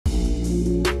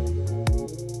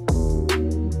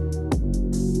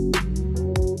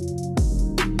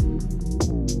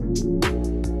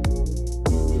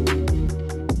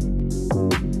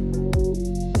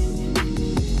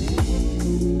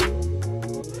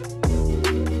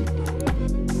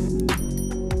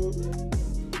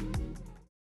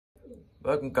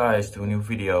Welcome guys to a new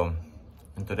video.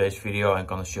 In today's video I'm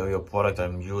gonna show you a product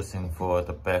I'm using for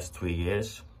the past 3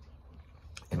 years.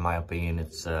 In my opinion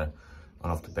it's one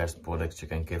of the best products you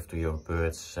can give to your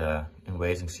birds in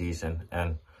racing season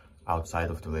and outside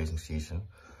of the racing season.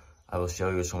 I will show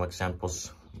you some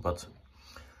examples what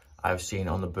I've seen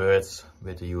on the birds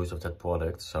with the use of that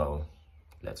product, so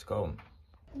let's go.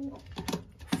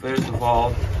 First of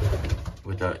all,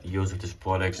 with the use of this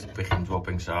product, the pigeon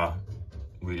droppings are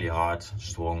really hard,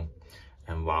 strong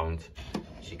and round.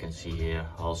 As you can see here,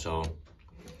 also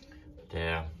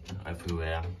there,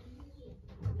 everywhere.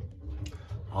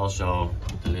 Also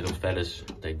the little feathers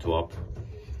they drop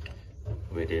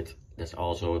with it. That's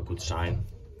also a good sign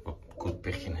of good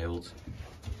pigeon health.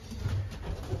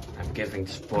 I'm giving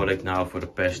this product now for the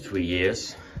past 3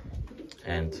 years,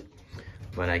 and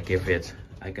when I give it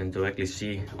I can directly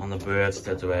see on the birds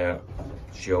that they're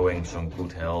showing some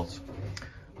good health.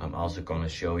 I'm also gonna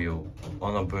show you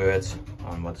on the birds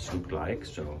on what it looks like,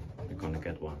 so we're gonna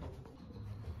get one.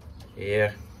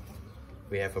 Here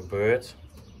we have a bird,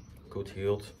 good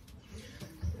healed,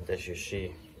 and as you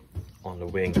see on the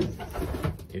wing,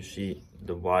 you see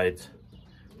the white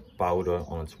powder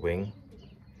on its wing.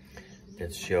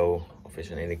 That show of is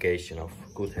an indication of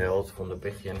good health from the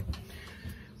pigeon.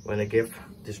 When I give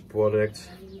this product,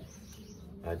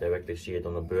 I directly see it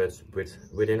on the birds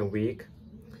within a week.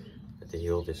 The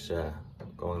yield is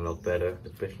going a lot better,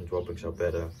 the pigeon droppings are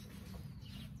better,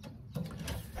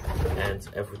 and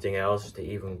everything else, they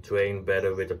even train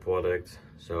better with the product,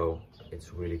 so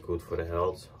it's really good for the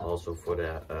health, also for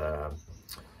the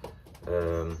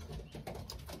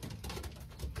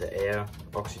air,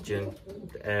 oxygen,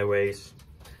 the airways,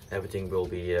 everything will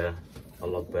be a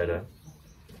lot better.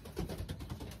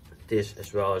 This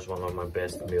as well is one of my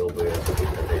best male birds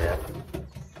that they have.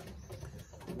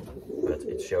 But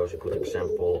it shows a good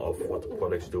example of what the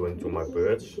product's doing to my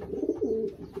birds.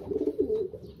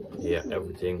 Yeah,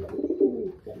 everything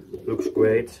looks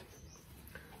great.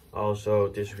 Also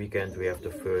this weekend we have the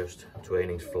first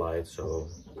training flight, so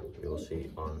we will see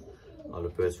on how the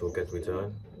birds will get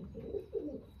returned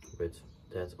with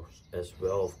that as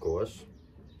well, of course.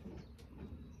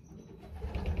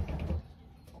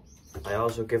 I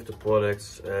also give the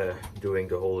products during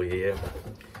the whole year,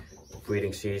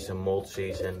 breeding season, molt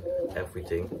season,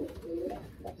 everything,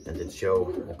 and it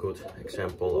shows a good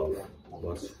example of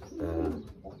what's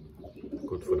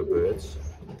good for the birds,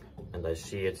 and I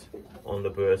see it on the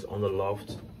birds on the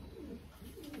loft,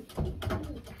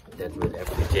 that with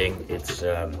everything it's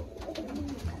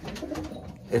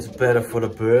better for the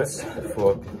birds,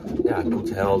 for good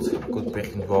health, good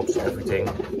pigeon drops, everything.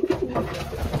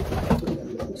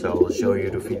 So I'll show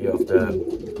you the video of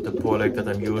the product that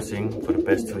I'm using for the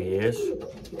past 3 years,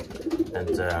 and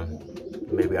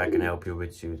maybe I can help you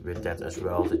with that as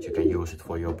well, that you can use it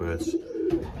for your birds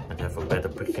and have a better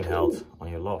pigeon health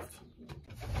on your loft.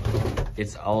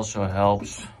 It also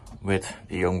helps with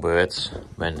the young birds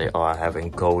when they are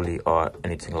having coli or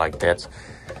anything like that.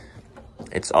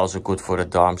 It's also good for the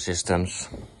darm systems.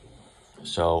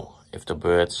 So if the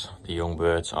young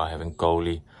birds are having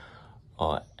coli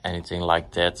or anything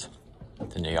like that,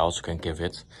 then you also can give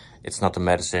it. It's not a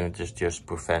medicine, it's just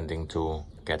preventing to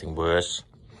getting worse.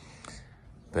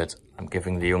 But I'm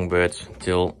giving the young birds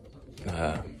till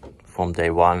from day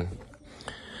 1,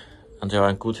 and they are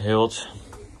in good health.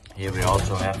 Here we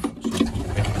also have some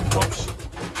pigeon drops.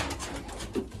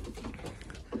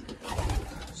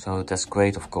 So that's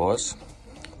great, of course.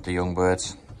 The young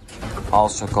birds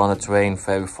also gonna train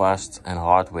very fast and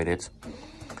hard with it.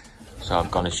 So I'm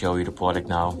gonna show you the product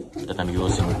now that I'm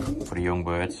using for the young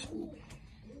birds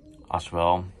as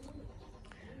well.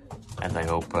 And I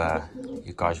hope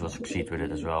you guys will succeed with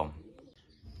it as well.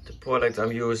 The product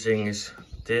I'm using is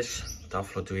this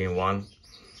Taflo 3-in-1.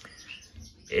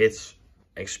 It's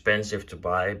expensive to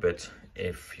buy, but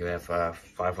if you have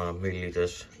 500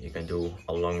 milliliters, you can do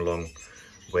a long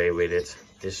way with it.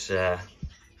 This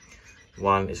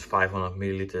one is 500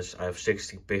 milliliters. I have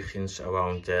 60 pigeons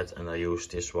around that, and I use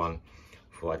this one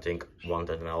for I think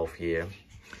 1.5 years.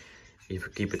 If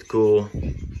you keep it cool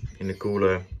in the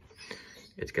cooler,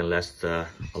 it can last a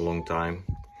long time,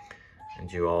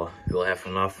 and you will have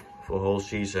enough for a whole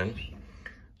season.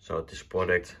 So this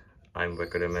product, I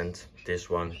recommend this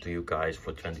one to you guys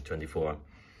for 2024.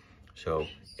 So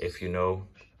if you know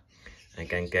and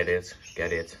can get it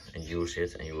and use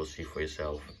it, and you will see for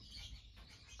yourself.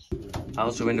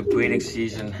 Also in the breeding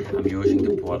season I'm using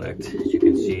the product. As you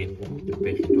can see, the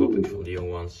pigeon droppings from the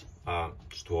young ones are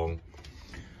strong.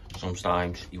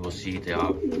 Sometimes you will see they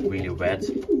are really wet,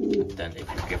 and then if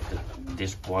you give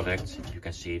this product, you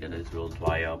can see that it will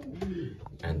dry up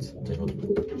and they will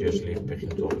just leave pigeon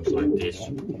droppings like this.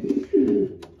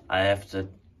 I have the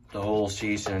whole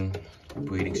season,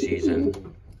 breeding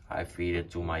season, I feed it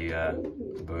to my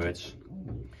birds.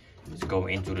 It's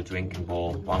going into the drinking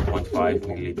bowl, 1.5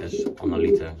 milliliters on a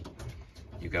liter.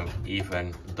 You can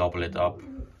even double it up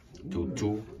to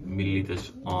 2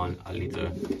 milliliters on a liter,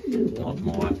 not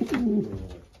more.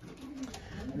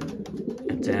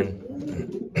 And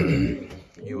then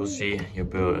you will see your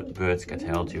birds get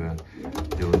healthier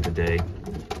during the day.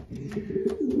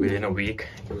 Within a week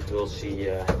you will see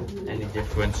any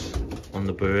difference on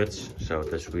the birds, so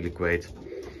that's really great.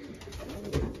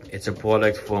 It's a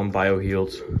product from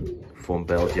BioHealed from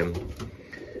Belgium.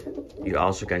 You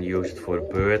also can use it for the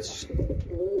birds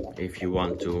if you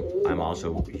want to. I'm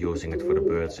also using it for the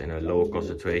birds in a lower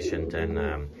concentration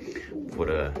than for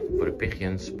the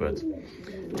pigeons, but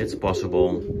it's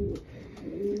possible.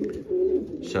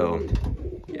 So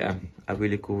yeah, I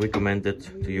really could recommend it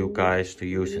to you guys to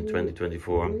use in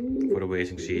 2024 for the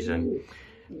racing season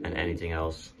and anything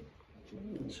else.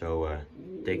 So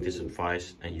take this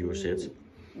advice and use it.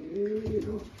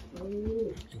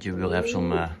 You will have some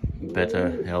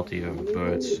better, healthier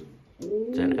birds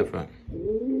than ever.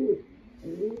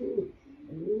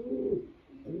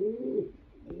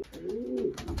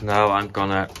 Now I'm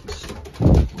gonna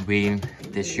wean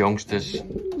these youngsters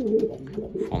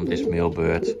from this male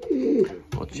bird.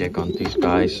 We'll check on these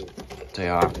guys. They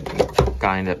are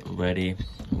kind of ready.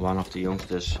 One of the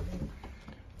youngsters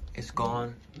is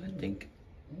gone, I think.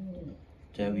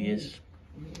 There he is.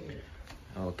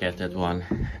 I'll get that one.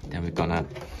 Then we're gonna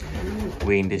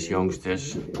wean these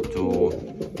youngsters to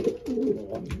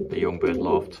the young bird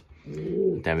loft.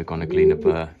 And then we're gonna clean up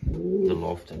the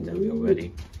loft and then we are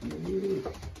ready.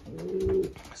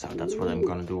 So that's what I'm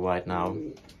gonna do right now.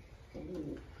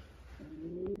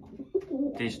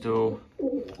 These two,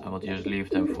 I will just leave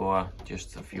them for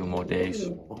just a few more days.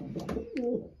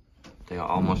 They are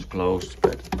almost closed,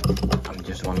 but I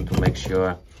just wanted to make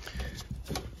sure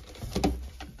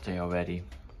they are ready.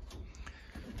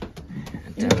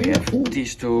 And then we have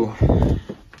these two.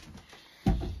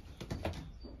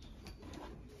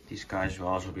 These guys will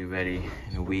also be ready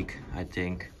in a week, I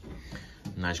think.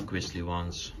 Nice grizzly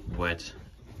ones, wet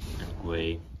and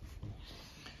grey.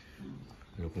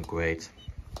 Looking great.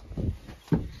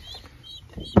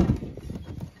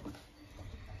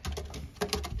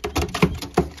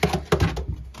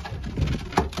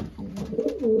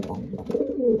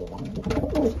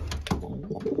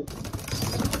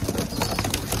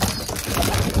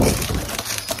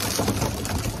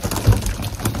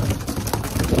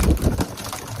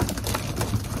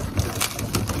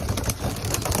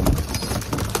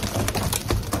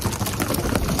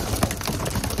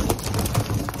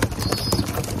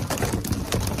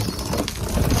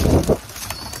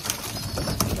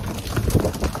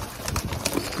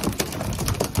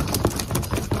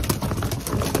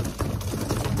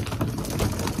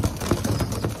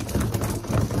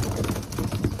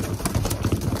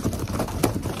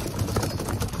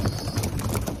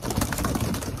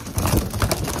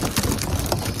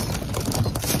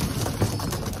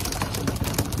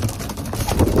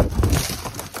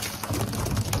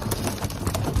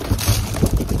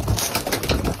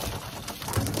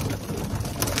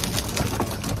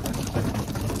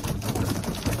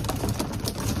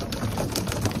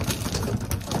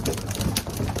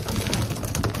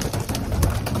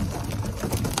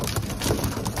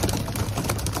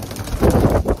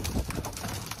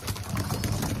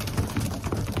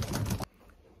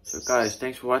 Guys,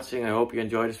 thanks for watching. I hope you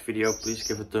enjoyed this video. Please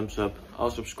give a thumbs up.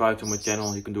 Also subscribe to my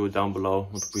channel. You can do it down below.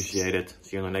 Would appreciate it.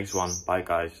 See you on the next one. Bye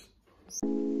guys.